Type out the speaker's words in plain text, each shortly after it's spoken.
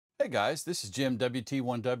Hey guys, this is Jim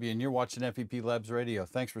WT1W and you're watching FEP Labs Radio.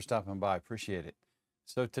 Thanks for stopping by. Appreciate it.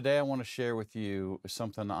 So today I want to share with you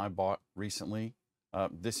something I bought recently.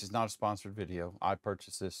 This is not a sponsored video. I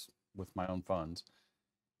purchased this with my own funds.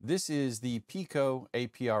 This is the PICO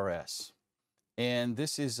APRS. And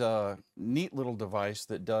this is a neat little device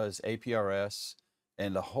that does APRS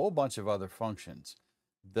and a whole bunch of other functions.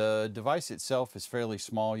 The device itself is fairly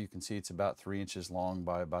small. You can see it's about 3 inches long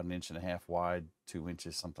by about 1.5 inches wide, 2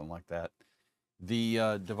 inches, something like that.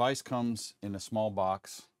 The device comes in a small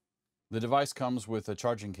box. The device comes with a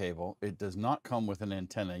charging cable. It does not come with an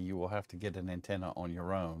antenna. You will have to get an antenna on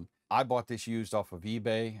your own. I bought this used off of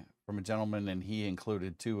eBay from a gentleman, and he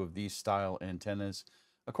included 2 of these style antennas.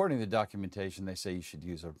 According to the documentation, they say you should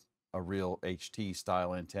use a real HT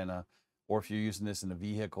style antenna. Or if you're using this in a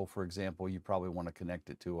vehicle, for example, you probably want to connect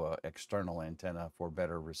it to an external antenna for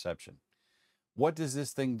better reception. What does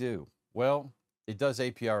this thing do? Well, it does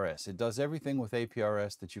APRS. It does everything with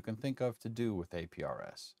APRS that you can think of to do with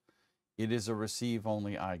APRS. It is a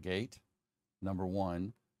receive-only iGate, number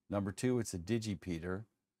 1. Number 2, it's a digipeater.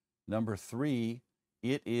 Number 3,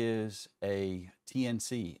 it is a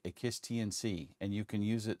TNC, a KISS TNC, and you can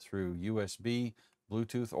use it through USB,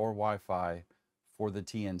 Bluetooth, or Wi-Fi for the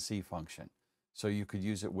TNC function. So you could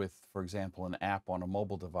use it with, for example, an app on a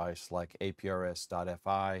mobile device like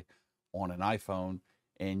aprs.fi on an iPhone,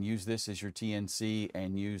 and use this as your TNC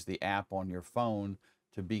and use the app on your phone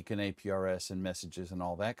to beacon APRS and messages and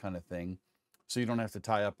all that kind of thing. So you don't have to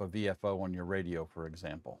tie up a VFO on your radio, for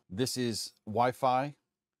example. This is Wi-Fi.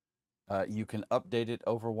 You can update it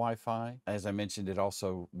over Wi-Fi. As I mentioned, it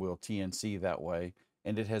also will TNC that way,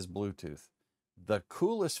 and it has Bluetooth. The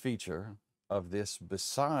coolest feature of this,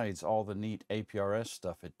 besides all the neat APRS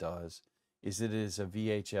stuff it does, is it is a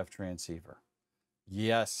VHF transceiver.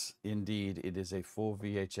 Yes, indeed, it is a full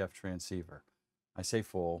VHF transceiver. I say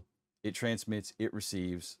full. It transmits, it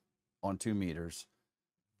receives on 2 meters.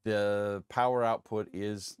 The power output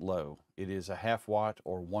is low. It is a 0.5 watt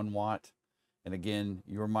or 1 watt. And again,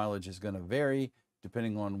 your mileage is going to vary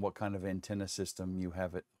depending on what kind of antenna system you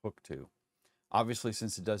have it hooked to. Obviously,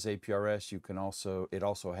 since it does APRS, it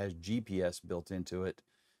also has GPS built into it,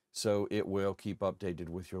 so it will keep updated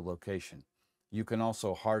with your location. You can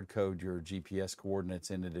also hard code your GPS coordinates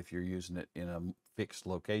in it if you're using it in a fixed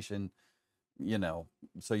location,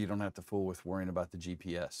 so you don't have to fool with worrying about the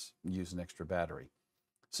GPS, use an extra battery.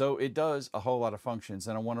 So it does a whole lot of functions,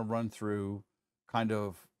 and I want to run through kind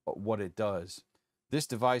of what it does. This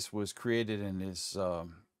device was created and is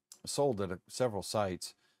sold at several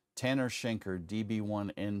sites. Tanner Schenker,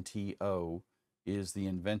 DB1NTO, is the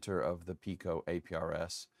inventor of the PICO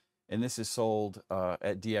APRS. And this is sold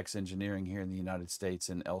at DX Engineering here in the United States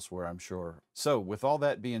and elsewhere, I'm sure. So with all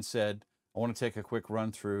that being said, I want to take a quick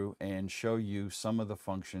run through and show you some of the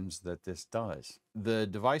functions that this does. The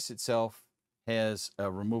device itself has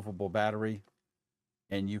a removable battery,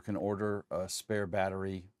 and you can order a spare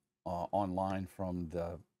battery online from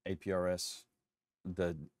the APRS,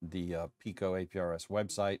 the PICO APRS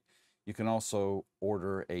website. You can also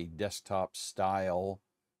order a desktop style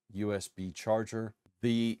USB charger.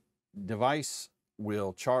 The device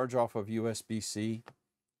will charge off of USB-C,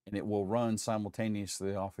 and it will run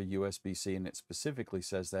simultaneously off of USB-C, and it specifically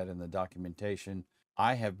says that in the documentation.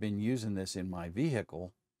 I have been using this in my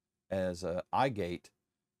vehicle as an iGate,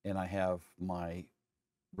 and I have my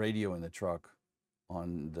radio in the truck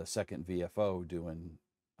on the second VFO doing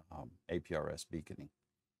APRS beaconing.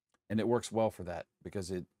 And it works well for that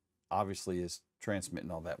because it obviously is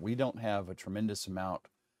transmitting all that. We don't have a tremendous amount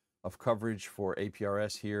of coverage for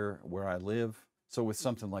APRS here where I live. So with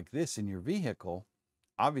something like this in your vehicle,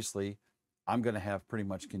 obviously I'm going to have pretty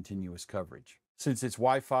much continuous coverage. Since it's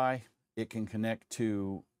Wi-Fi, it can connect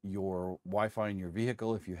to your Wi-Fi in your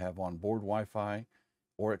vehicle if you have onboard Wi-Fi,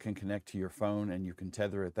 or it can connect to your phone and you can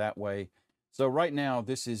tether it that way. So right now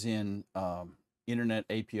this is in Internet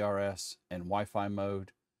APRS and Wi-Fi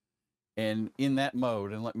mode. And in that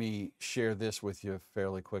mode, and let me share this with you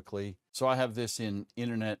fairly quickly. So I have this in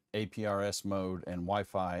Internet APRS mode and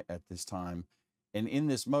Wi-Fi at this time. And in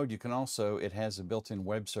this mode, you can also, it has a built-in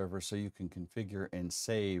web server, so you can configure and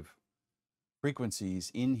save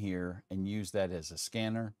frequencies in here and use that as a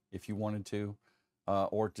scanner if you wanted to,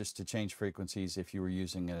 or just to change frequencies if you were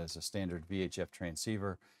using it as a standard VHF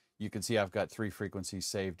transceiver. You can see I've got 3 frequencies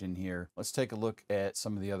saved in here. Let's take a look at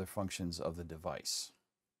some of the other functions of the device.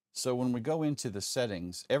 So when we go into the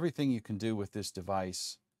settings, everything you can do with this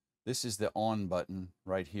device, this is the on button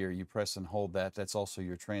right here. You press and hold that. That's also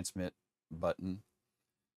your transmit button.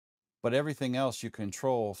 But everything else you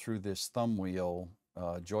control through this thumb wheel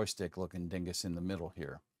joystick looking dingus in the middle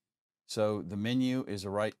here. So the menu is a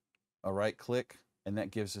right a right click, and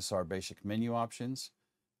that gives us our basic menu options.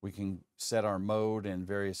 We can set our mode and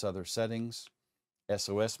various other settings.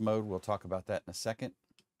 SOS mode, we'll talk about that in a second.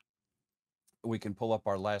 We can pull up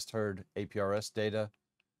our last heard APRS data,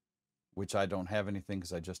 which I don't have anything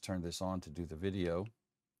because I just turned this on to do the video.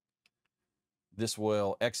 This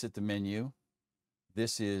will exit the menu.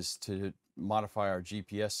 This is to modify our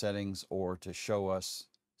GPS settings or to show us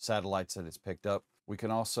satellites that it's picked up. We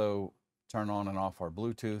can also turn on and off our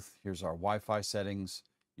Bluetooth. Here's our Wi-Fi settings.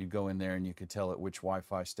 You go in there and you can tell it which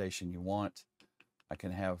Wi-Fi station you want. I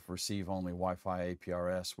can have receive only Wi-Fi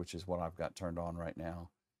APRS, which is what I've got turned on right now.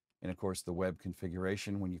 And of course the web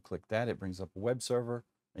configuration, when you click that, it brings up a web server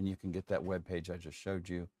and you can get that web page I just showed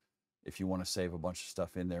you if you want to save a bunch of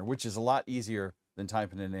stuff in there, which is a lot easier than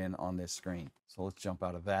typing it in on this screen. So let's jump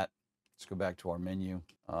out of that. Let's go back to our menu.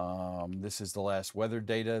 This is the last weather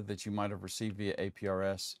data that you might have received via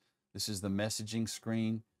APRS. This is the messaging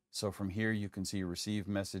screen. So from here you can see receive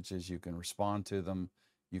messages, you can respond to them,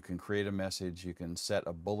 you can create a message, you can set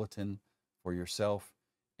a bulletin for yourself,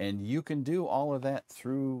 and you can do all of that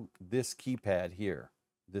through this keypad here,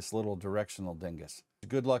 this little directional dingus.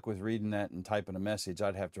 Good luck with reading that and typing a message.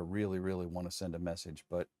 I'd have to really want to send a message,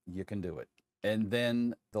 but you can do it. And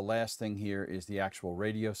then the last thing here is the actual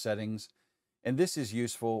radio settings. And this is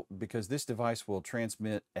useful because this device will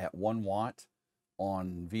transmit at 1 watt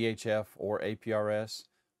on VHF or APRS.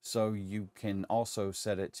 So you can also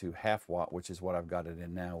set it to half watt, which is what I've got it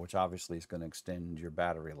in now, which obviously is going to extend your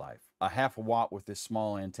battery life. A half a watt with this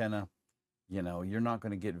small antenna, you know, you're not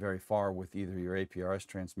going to get very far with either your APRS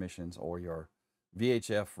transmissions or your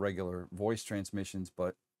VHF regular voice transmissions,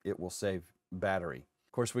 but it will save battery.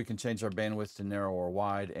 Of course, we can change our bandwidth to narrow or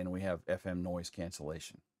wide, and we have FM noise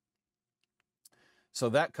cancellation. So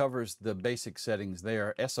that covers the basic settings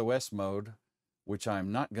there. SOS mode, which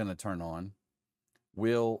I'm not going to turn on,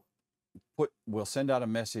 will send out a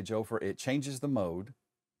message over. It changes the mode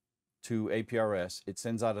to APRS. It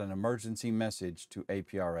sends out an emergency message to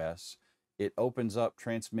APRS. It opens up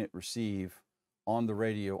transmit receive on the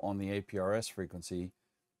radio on the APRS frequency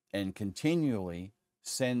and continually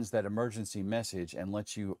sends that emergency message and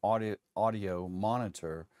lets you audio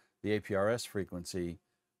monitor the APRS frequency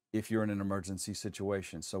if you're in an emergency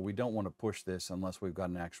situation. So we don't want to push this unless we've got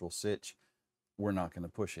an actual sitch. We're not going to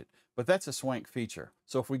push it. But that's a swank feature.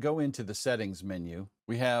 So if we go into the settings menu,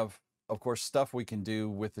 we have, of course, stuff we can do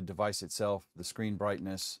with the device itself, the screen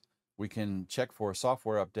brightness. We can check for a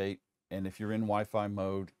software update. And if you're in Wi-Fi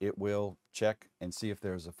mode, it will check and see if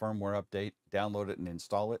there's a firmware update, download it and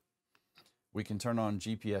install it. We can turn on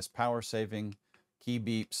GPS power saving, key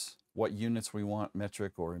beeps, what units we want,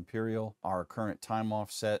 metric or imperial, our current time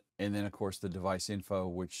offset, and then of course the device info,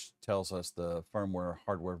 which tells us the firmware,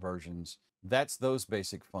 hardware versions. That's those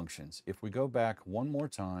basic functions. If we go back one more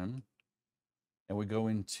time and we go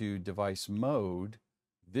into device mode,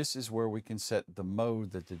 this is where we can set the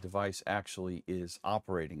mode that the device actually is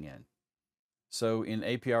operating in. So in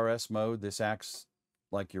APRS mode, this acts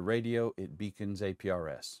like your radio. It beacons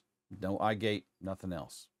APRS. No iGate, nothing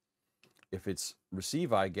else. If it's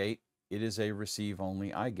receive iGate, it is a receive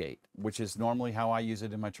only iGate, which is normally how I use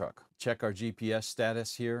it in my truck. Check our GPS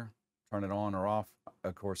status here, turn it on or off.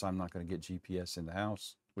 Of course, I'm not going to get GPS in the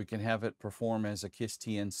house. We can have it perform as a KISS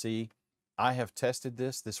TNC. I have tested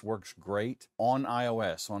this. This works great on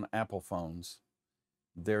iOS, on Apple phones.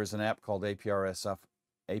 There's an app called aprs.fi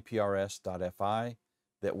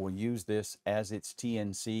that will use this as its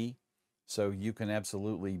TNC. So you can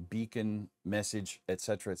absolutely beacon, message,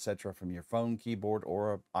 etc., from your phone, keyboard,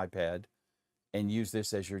 or iPad and use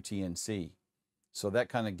this as your TNC. So that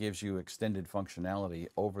kind of gives you extended functionality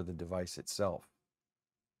over the device itself.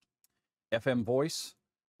 FM voice,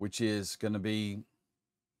 which is going to be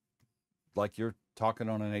like you're talking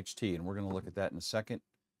on an HT, and we're going to look at that in a second.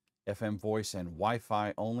 FM voice and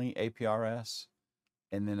Wi-Fi only APRS.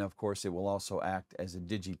 And then, of course, it will also act as a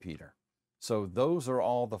digipeater. So those are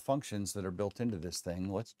all the functions that are built into this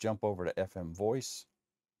thing. Let's jump over to FM voice.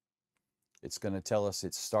 It's going to tell us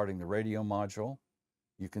it's starting the radio module.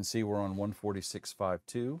 You can see we're on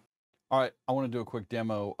 146.52. All right, I want to do a quick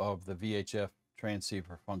demo of the VHF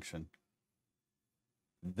transceiver function.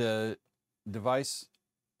 The device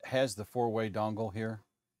has the 4-way dongle here,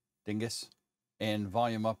 dingus, and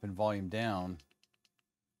volume up and volume down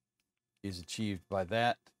is achieved by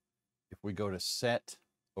that. If we go to set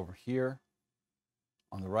over here,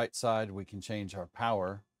 on the right side, we can change our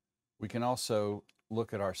power. We can also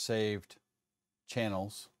look at our saved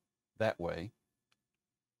channels that way.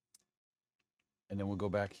 And then we'll go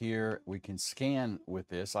back here. We can scan with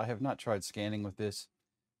this. I have not tried scanning with this.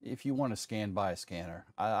 if you want to scan by a scanner.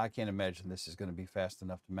 I can't imagine this is going to be fast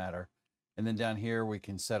enough to matter. And then down here, we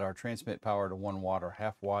can set our transmit power to 1 watt or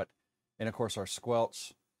half watt. And of course, our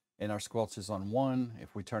squelch, and our squelch is on 1.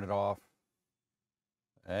 If we turn it off,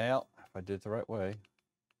 well, if I did it the right way,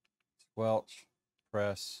 squelch,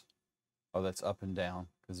 press, oh, that's up and down,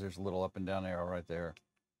 because there's a little up and down arrow right there.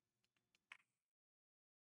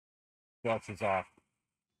 Squelch is off.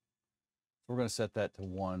 So we're going to set that to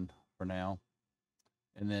 1 for now.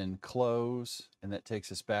 And then close, and that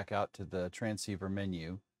takes us back out to the transceiver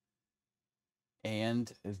menu.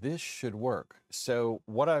 And this should work. So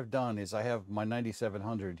what I've done is I have my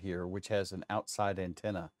 9700 here, which has an outside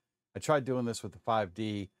antenna. I tried doing this with the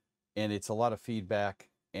 5D, and it's a lot of feedback,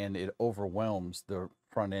 and it overwhelms the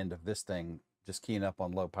front end of this thing, just keying up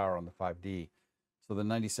on low power on the 5D. So the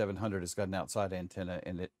 9700 has got an outside antenna,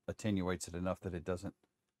 and it attenuates it enough that it doesn't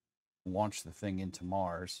launch the thing into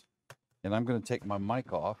Mars. And I'm going to take my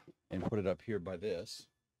mic off and put it up here by this.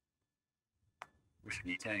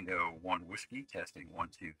 Whiskey Tango 1 Whiskey, testing 1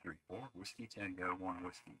 2 3 4. Whiskey Tango 1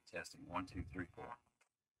 Whiskey, testing 1 2 3 4.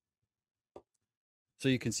 So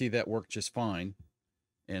you can see that worked just fine.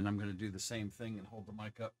 And I'm going to do the same thing and hold the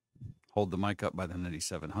mic up. Hold the mic up by the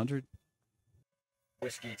 9700.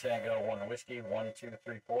 Whiskey Tango 1 Whiskey, 1 2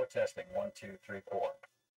 3 4, testing 1 2 3 4.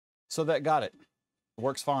 So that got it. It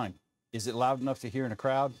works fine. Is it loud enough to hear in a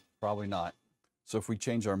crowd? Probably not. So if we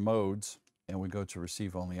change our modes and we go to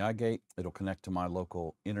receive only iGate, it'll connect to my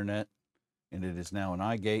local internet, and it is now an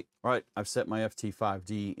iGate. All right, I've set my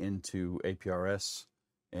FT5D into APRS,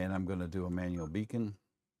 and I'm going to do a manual beacon.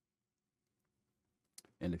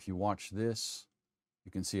 And if you watch this,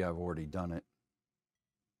 you can see I've already done it.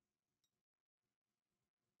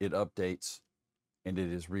 It updates, and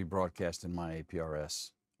it is rebroadcast in my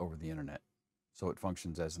APRS over the internet. So it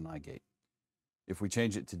functions as an iGate. If we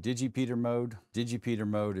change it to digipeater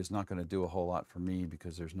mode is not going to do a whole lot for me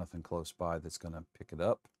because there's nothing close by that's going to pick it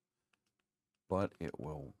up, but it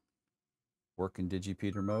will work in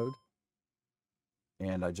digipeater mode.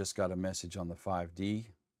 And I just got a message on the 5D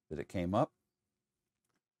that it came up.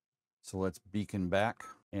 So let's beacon back,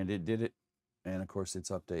 and it did it. And of course, it's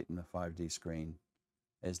updating the 5D screen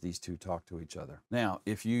as these two talk to each other. Now,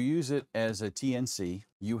 if you use it as a TNC,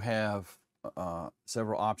 you have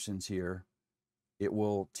several options here. It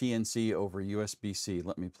will TNC over USB-C.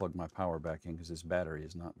 Let me plug my power back in because this battery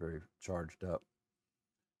is not very charged up.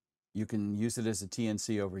 You can use it as a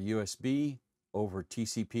TNC over USB, over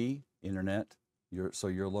TCP, internet, your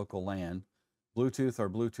local LAN, Bluetooth or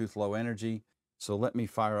Bluetooth low energy. So let me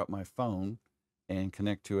fire up my phone and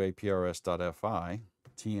connect to aprs.fi.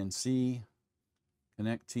 TNC,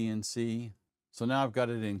 connect TNC. So now I've got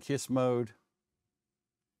it in KISS mode,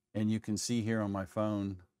 and you can see here on my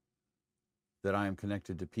phone that I am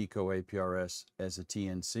connected to PICO APRS as a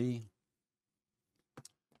TNC.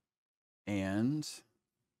 And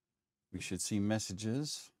we should see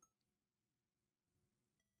messages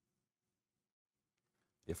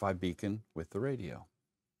if I beacon with the radio.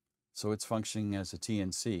 So it's functioning as a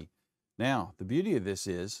TNC. Now, the beauty of this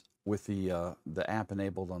is, with the app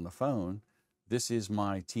enabled on the phone, this is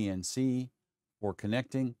my TNC for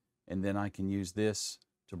connecting, and then I can use this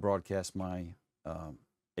to broadcast my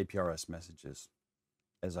APRS messages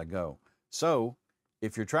as I go. So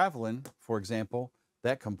if you're traveling, for example,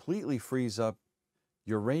 that completely frees up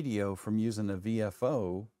your radio from using a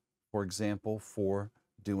VFO, for example, for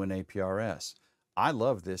doing APRS. I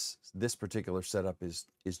love this. This particular setup is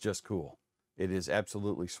just cool. It is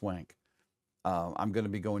absolutely swank. I'm going to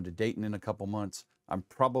be going to Dayton in a couple months. I'm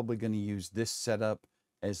probably going to use this setup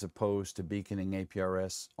as opposed to beaconing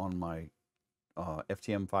APRS on my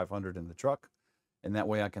FTM 500 in the truck. And that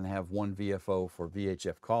way I can have one VFO for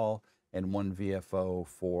VHF call and one VFO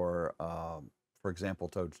for example,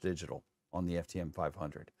 Toads Digital on the FTM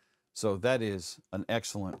 500. So that is an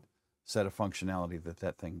excellent set of functionality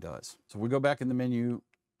that thing does. So we go back in the menu.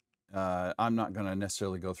 I'm not going to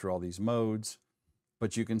necessarily go through all these modes,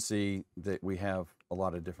 but you can see that we have a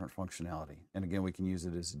lot of different functionality. And again, we can use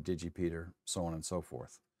it as a digipeater, so on and so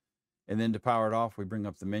forth. And then to power it off, we bring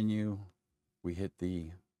up the menu, we hit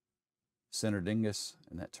the center dingus,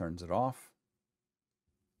 and that turns it off.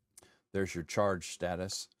 There's your charge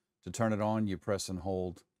status. To turn it on, you press and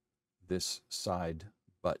hold this side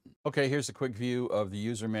button. Okay, here's a quick view of the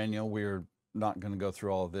user manual. We're not going to go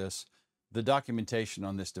through all of this. The documentation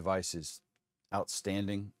on this device is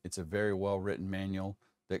outstanding. It's a very well-written manual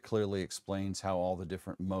that clearly explains how all the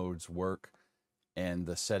different modes work and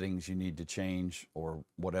the settings you need to change or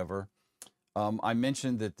whatever. I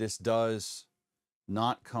mentioned that this does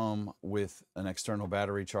not come with an external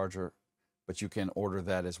battery charger, but you can order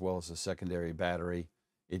that as well as a secondary battery.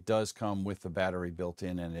 It does come with the battery built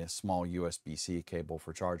in and a small USB-C cable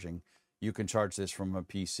for charging. You can charge this from a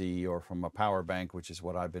PC or from a power bank, which is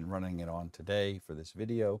what I've been running it on today for this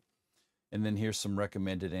video. And then here's some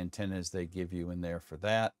recommended antennas they give you in there for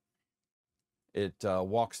that. It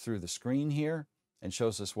walks through the screen here and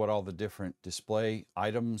shows us what all the different display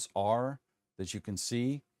items are that you can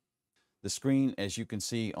see. The screen, as you can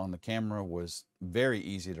see on the camera, was very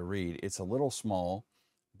easy to read. It's a little small,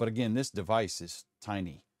 but again, this device is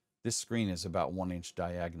tiny. This screen is about 1 inch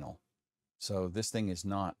diagonal. So this thing is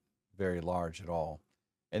not very large at all.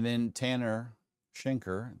 And then Tanner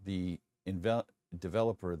Schenker, the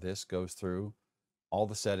developer of this, goes through all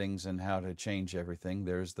the settings and how to change everything.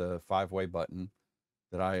 There's the 5-way button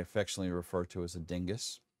that I affectionately refer to as a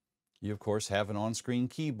dingus. You, of course, have an on-screen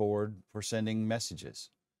keyboard for sending messages.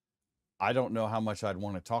 I don't know how much I'd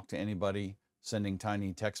want to talk to anybody sending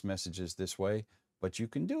tiny text messages this way, but you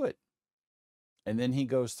can do it. And then he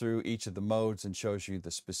goes through each of the modes and shows you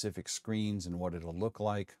the specific screens and what it'll look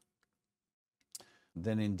like.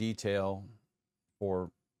 Then in detail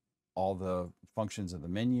for all the functions of the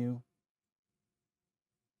menu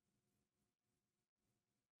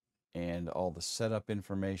and all the setup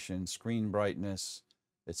information, screen brightness,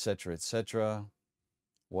 etc., etc.,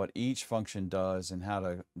 what each function does and how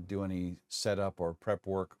to do any setup or prep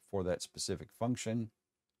work for that specific function.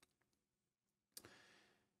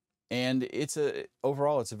 And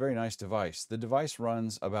overall, it's a very nice device. The device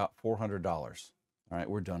runs about $400. All right,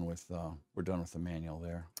 we're done with the manual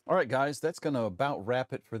there. All right, guys, that's going to about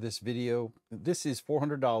wrap it for this video. This is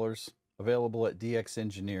 $400, available at DX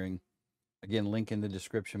Engineering. Again, link in the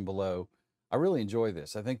description below. I really enjoy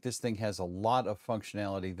this. I think this thing has a lot of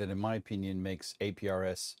functionality that, in my opinion, makes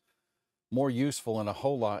APRS more useful and a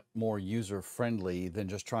whole lot more user-friendly than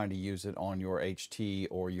just trying to use it on your HT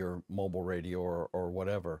or your mobile radio or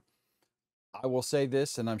whatever. I will say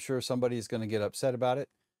this, and I'm sure somebody is going to get upset about it.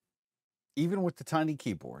 Even with the tiny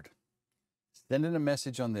keyboard, sending a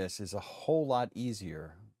message on this is a whole lot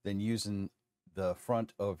easier than using the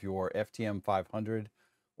front of your FTM 500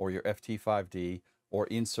 or your FT5D or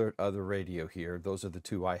insert other radio here. Those are the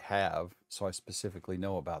two I have, so I specifically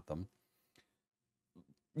know about them.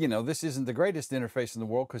 You know, this isn't the greatest interface in the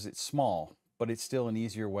world because it's small, but it's still an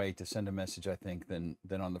easier way to send a message, I think, than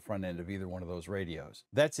on the front end of either one of those radios.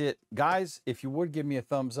 That's it. Guys, if you would give me a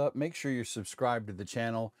thumbs up, make sure you're subscribed to the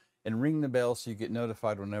channel and ring the bell so you get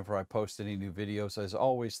notified whenever I post any new videos. As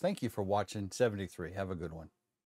always, thank you for watching. 73. Have a good one.